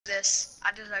this.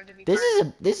 I deserve to be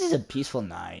This is a peaceful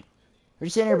night. We're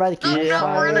sitting here by the No,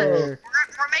 campfire.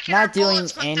 we're making our Not doing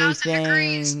bullets 1,000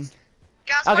 degrees. anything.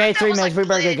 Guys, what Okay, if that 3 was minutes. like We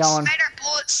better get glitch? going. Made our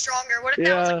bullets stronger. What if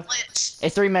that was a glitch?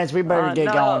 It's 3 minutes. We better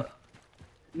get going.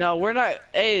 No, we're not.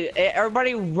 Hey,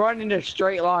 everybody run in a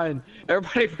straight line.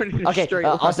 Everybody run in a Okay, straight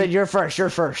line. Austin, you're first. You're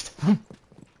first. I'm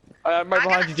right I behind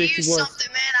gotta you, fuse Jason Boy.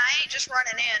 something, man. I ain't just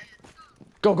running in.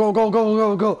 Go, go, go, go,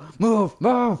 go, go. Move,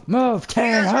 move, move.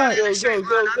 10, guys hut. run in a straight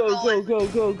line. I'm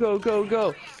going.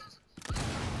 Go.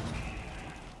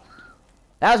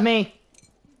 That was me.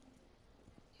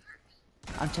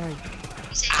 I'm sorry.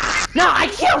 No, I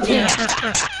killed him!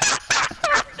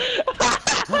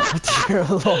 Dear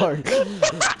Lord.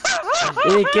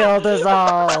 He killed us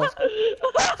all.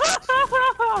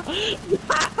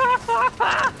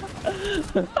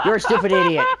 You're a stupid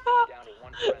idiot.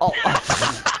 Oh.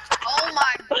 Oh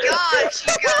my gosh,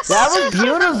 you guys. That was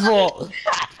beautiful.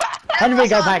 Let me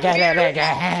go back at it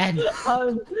again.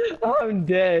 I'm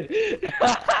dead.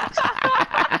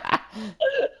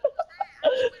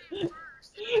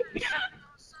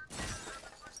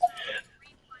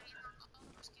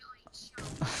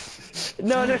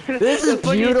 No. This is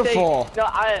beautiful.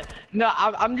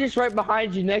 I'm just right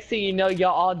behind you. Next thing you know,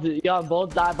 y'all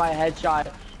both die by a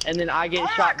headshot, and then I get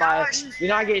shot by.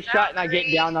 I get shot and I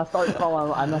get down. And I start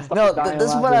falling. No, this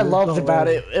is what I loved about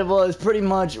it. It was pretty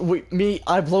much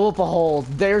I blew up a hole.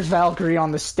 There's Valkyrie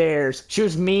on the stairs. She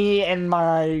was me and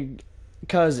my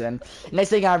cousin. Next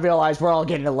thing I realized, we're all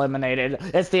getting eliminated.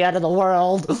 It's the end of the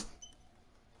world.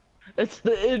 It's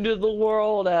the end of the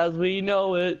world as we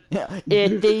know it.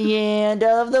 It's the end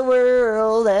of the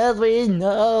world as we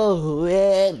know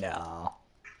it. No.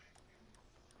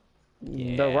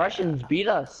 Yeah. The Russians beat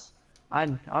us.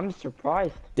 I'm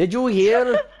surprised. Did you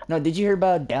hear? No, did you hear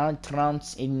about Donald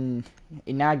Trump's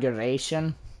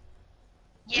inauguration?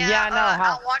 Yeah, I know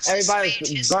how everybody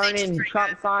was burning good.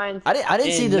 Trump signs. I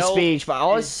didn't see the speech, but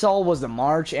all I saw was the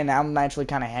march, and I'm actually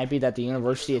kind of happy that the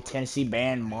University of Tennessee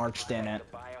band marched in it.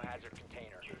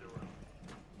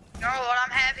 You know what I'm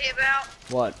happy about?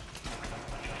 What?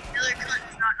 Hillary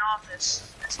Clinton's not in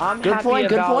office. I'm Good happy point,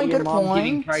 good about point, your good mom point.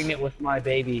 getting pregnant with my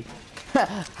baby.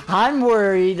 I'm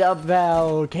worried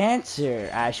about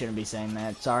cancer. I shouldn't be saying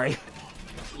that. Sorry.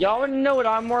 Y'all wanna know what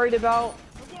I'm worried about?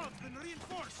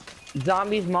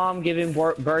 Zombie's mom giving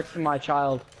birth to my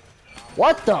child.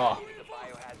 What the?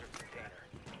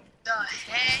 The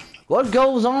heck? What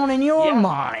goes on in your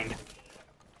mind?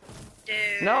 Dude,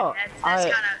 No, that's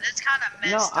kind of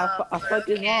messed up. I fucked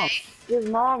his mom. His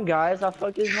mom, guys. I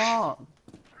fucked his mom.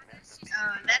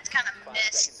 That's kind of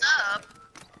messed up.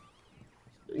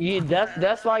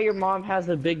 That's why your mom has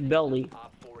a big belly.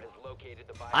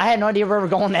 I had no idea we were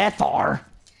going that far.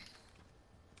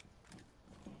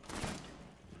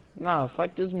 No, I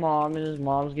fucked his mom, and his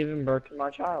mom's giving birth to my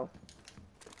child.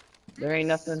 There ain't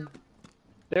nothing.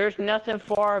 There's nothing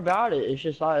far about it. It's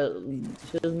just like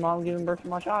his mom giving birth to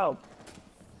my child.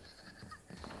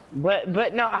 But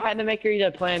no, I had to make her eat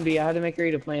a plan B.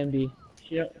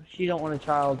 She don't want a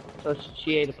child, so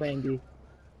she ate a plan B.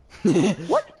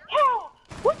 What? How?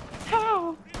 What? How?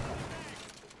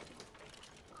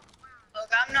 Look,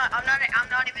 I'm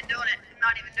not even doing it.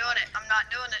 I'm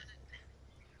not doing it.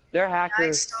 They're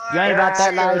hackers. You ain't about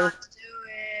that life.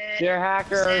 They're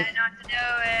hackers. Said not to do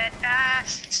it. Ah.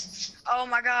 Oh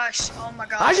my gosh.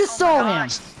 I just saw him.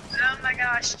 Oh my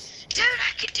gosh. Dude,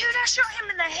 I shot him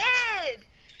in the head.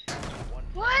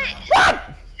 What? What?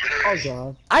 Oh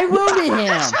god. I wounded I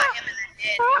him. shot him in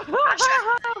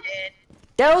the head.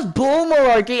 That was bull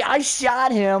malarkey. I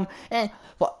shot him. And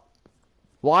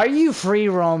why are you free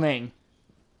roaming?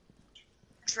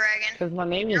 Dragon. Because my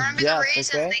name is You're gonna be Jeff, the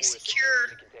reason okay? they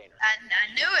secured. I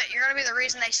knew it. You're gonna be the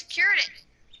reason they secured it.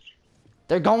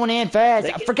 They're going in fast.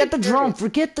 They can Forget the secure drone. it.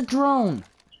 Forget the drone.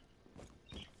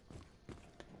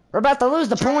 We're about to lose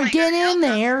the Drone point. ain't Get gonna in help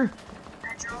there.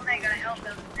 That drone ain't gonna help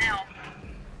them now.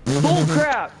 Bull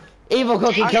crap! Evil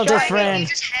Cookie killed his friend. You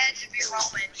just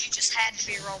had to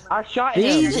be Roman. I shot him.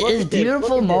 These Look is at this.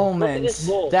 beautiful Look at this. Look at moments this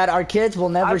bull. that our kids will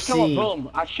never I kill see. him, boom.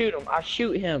 I shoot him. I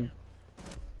shoot him.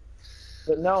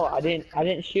 But no, I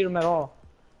didn't shoot him at all.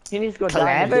 He needs to go down.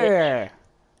 Clever.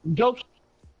 Go.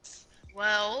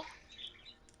 Well,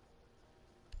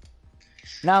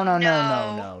 No. Quan,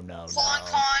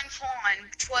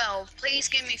 12. Please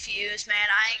give me fuse, man.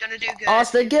 I ain't gonna do good.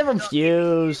 Austin, give him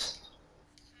fuse.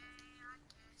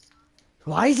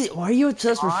 Why are you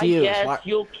obsessed with fuse? Yes,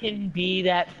 you can be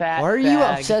that fat. Why are you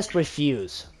fag. obsessed with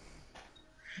fuse?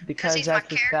 Because he's my that's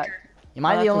his fat. character. Am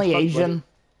I That's the only his fuck Asian? buddy.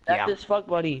 That's Yeah. his fuck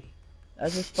buddy.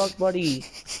 That's his fuck buddy.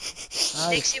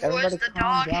 Dixie Boy's Everybody the calm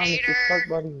dog down, it's his hater. fuck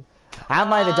buddy. How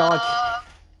am I the dog?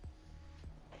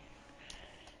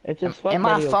 It's his fuck And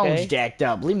my buddy, phone's okay? jacked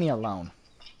up. Leave me alone.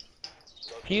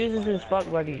 Fuse is his fuck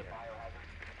buddy.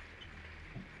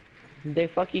 They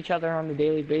fuck each other on a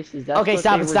daily basis. That's Okay, what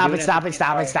stop they it, were stop doing it, at stop the it,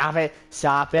 stop it, campfire. stop it,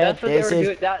 stop it. That's what they This were is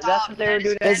doing. That's what they were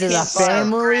doing. this at is the a campfire.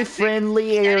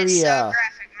 family-friendly That is so area.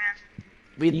 graphic,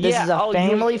 man. This is a you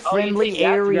family-friendly think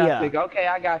that's area. graphic. Okay,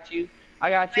 I got you.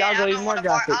 Man, I'll go even more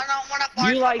graphic. I don't want to bark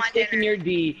You on like my sticking dinner. your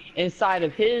D inside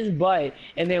of his butt,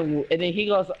 and then he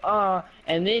goes,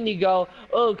 and then you go,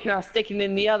 oh, can I stick it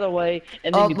in the other way?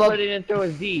 And then Oh, you look. put it in through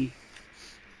his D.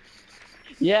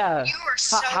 Yeah. You are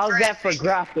so How's that for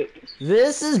graphic?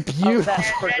 This is beautiful.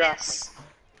 That's for That graphic. is,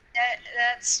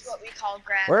 that's what we call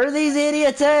graphic. Where are these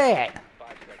idiots at?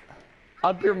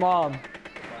 Up your mom.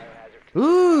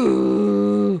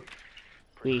 Ooh.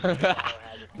 Wait,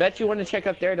 Bet you want to check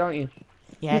up there, don't you?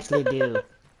 you actually do.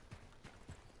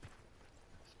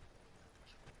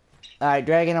 Alright,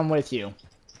 Dragon, I'm with you.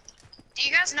 Do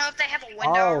you guys know if they have a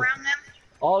window Oh. around them?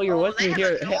 Oh, you're Oh, with they me have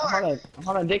here. a Hey, door.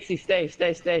 hold on, Dixie,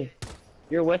 stay.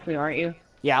 You're with me, aren't you?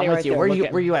 Yeah, Stay I'm with right you. there, Where look you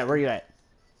at where me. you at? Where you at?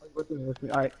 With me.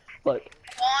 All right, look.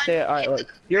 Quan, Stay, all right, hit look.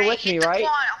 the- You're hey, with me, hit the right?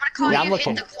 Quan. I'm gonna call Yeah, you I'm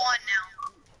looking. hit the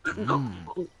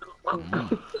Quan now.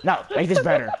 No, make this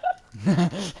better.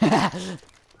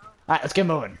 Alright, let's get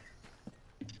moving.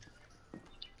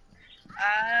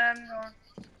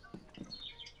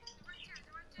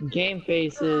 Game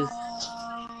faces.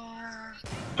 I'm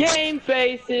Game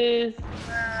faces.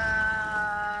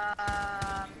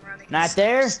 running Not so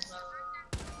there? slow.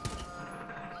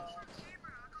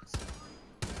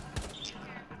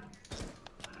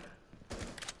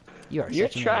 You are You're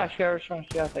such an trash. Whoever trying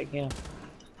to out that game.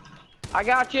 I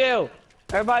got you.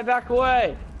 Everybody back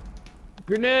away.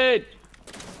 Grenade. idiot.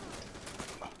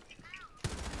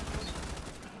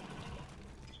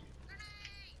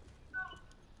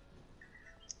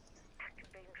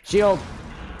 Shield.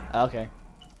 Okay.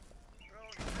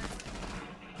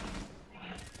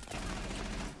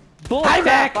 Bull Hi,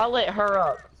 crap, Mac. I lit her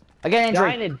up. I got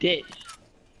Die in injured. a ditch.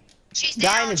 She's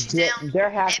Die down. in a She's ditch. down. They're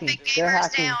hacking. Epic They're Gamer's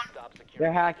hacking. down.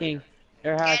 They're hacking.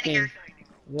 They're Get in hacking. here.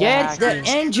 They're Get the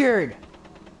hacking. injured.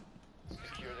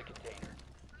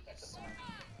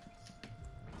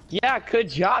 Yeah, good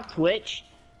job, Twitch.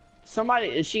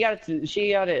 Somebody,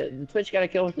 Twitch got a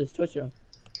kill with this Twitcher.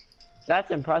 That's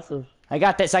impressive. I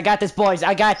got this, boys.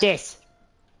 I got this.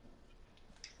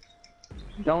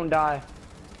 Don't die.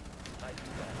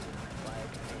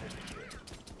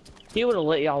 He would have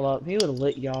lit y'all up. He would have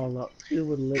lit y'all up. Look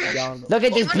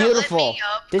at He this wouldn't have lit beautiful. me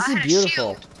up. This I is had a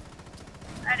beautiful. shield.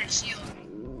 I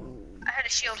had a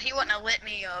shield. He wouldn't have lit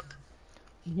me up.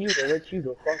 He would have lit you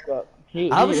the fuck up. He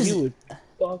would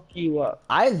fuck you up.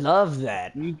 I love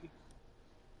that.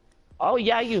 Oh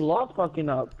yeah, you love fucking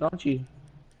up, don't you?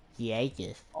 Yeah, I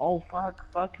just. Oh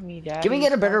fuck me, daddy. Can we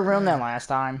get a better Fuck room me. than last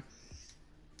time?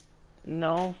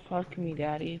 No, fuck me,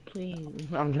 daddy, please.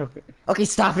 I'm joking. Okay,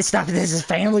 stop it. This is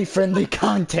family-friendly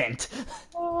content.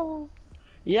 Oh.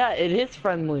 Yeah, it is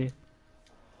friendly.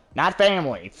 Not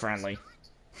family-friendly.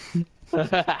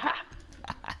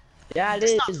 Yeah, it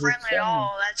It's is. not It's friendly at friendly.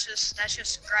 all. That's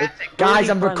just graphic. Guys,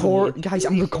 I'm friendly. recording.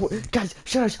 Guys,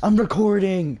 shush. I'm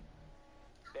recording.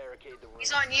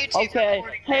 He's on YouTube Okay,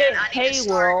 recording. hey, man. I need to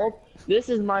start. world. This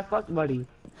is my fuck buddy.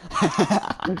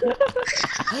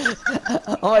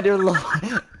 Oh, dude, look.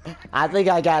 I think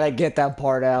I gotta get that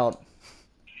part out.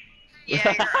 Yeah,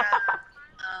 you're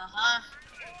uh-huh.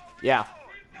 Yeah.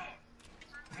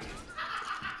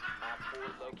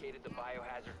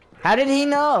 How did he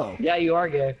know? Yeah, you are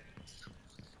gay.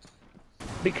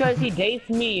 Because he dates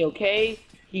me, okay?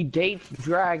 He dates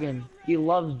Dragon. He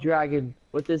loves Dragon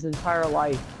with his entire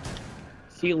life.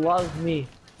 He loves me.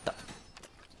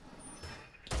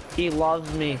 He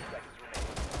loves me.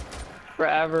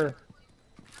 Forever.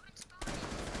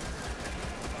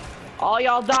 All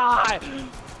y'all die!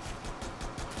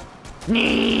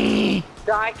 Nee!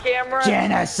 Die, camera!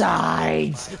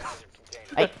 Genocides!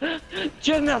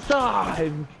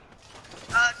 Genocide!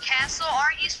 Castle,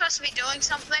 aren't you supposed to be doing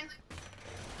something?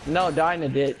 No, die in a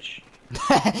ditch.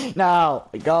 No,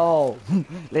 go.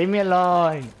 Leave me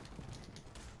alone.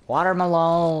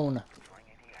 Watermelon.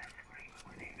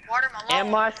 Watermelon.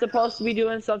 Am I supposed to be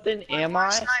doing something? My Am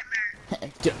worst I?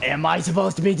 nightmare. Am I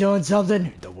supposed to be doing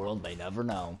something? The world may never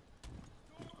know.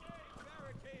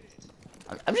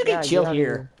 I'm just gonna Yeah, chill get out of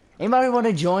here. Anybody want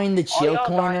to join the All chill y'all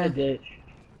die in a corner? ditch.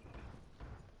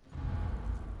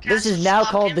 This is Castle, now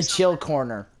stop called the insulting. chill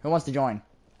corner. Who wants to join?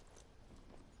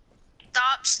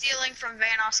 Stop stealing from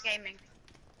Vanos Gaming.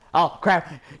 Oh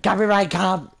crap!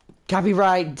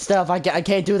 Copyright stuff. I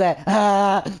can't do that.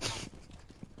 Ah.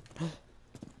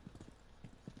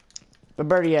 But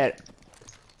Birdie at.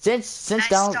 Since Night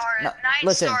down. Star, No, Night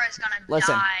listen, Star is gonna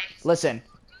listen, die. listen.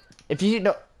 If you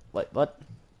know what?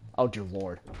 Oh dear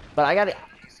lord. But I gotta.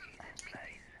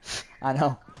 I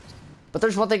know. But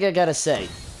there's one thing I gotta say.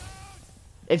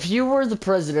 If you were the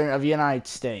president of the United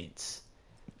States,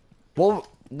 well,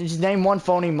 just name one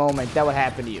phony moment that would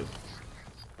happen to you.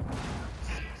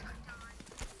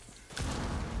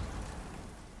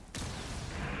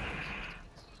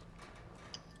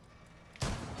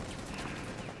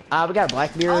 We got a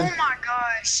Blackbeard. Oh my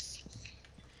gosh.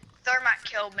 Thermite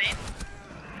killed me.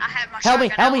 I have my Help me,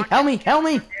 shotgun help me, out. help me, help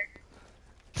me!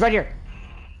 It's right here.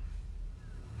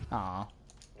 Aw.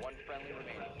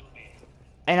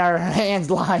 And our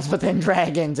hands lies within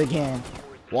dragons again.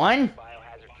 One?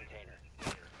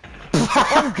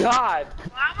 Oh God!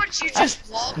 Why would you just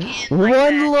walk in like One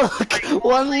that? look! Like,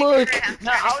 One holy look! crap.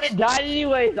 No, I would have died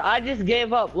anyways. I just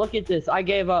gave up. Look at this. I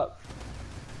gave up.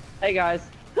 Hey guys.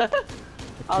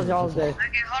 How's y'all's day? Okay,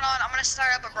 hold on. I'm gonna start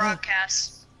up a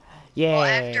broadcast. Yeah. Well,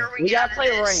 after we We get gotta out play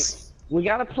of ranked. this. We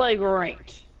gotta play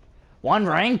ranked. One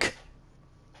rank?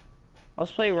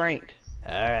 Let's play ranked.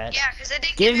 Alright. Yeah, because it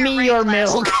didn't Give me a me rank your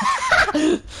last milk.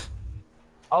 time.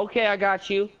 Okay, I got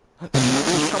you.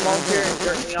 Come over here and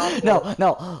jerk me off. No,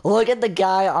 no. Look at the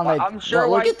guy on the. I'm sure no,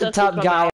 look White at the Stuff will top come guy out.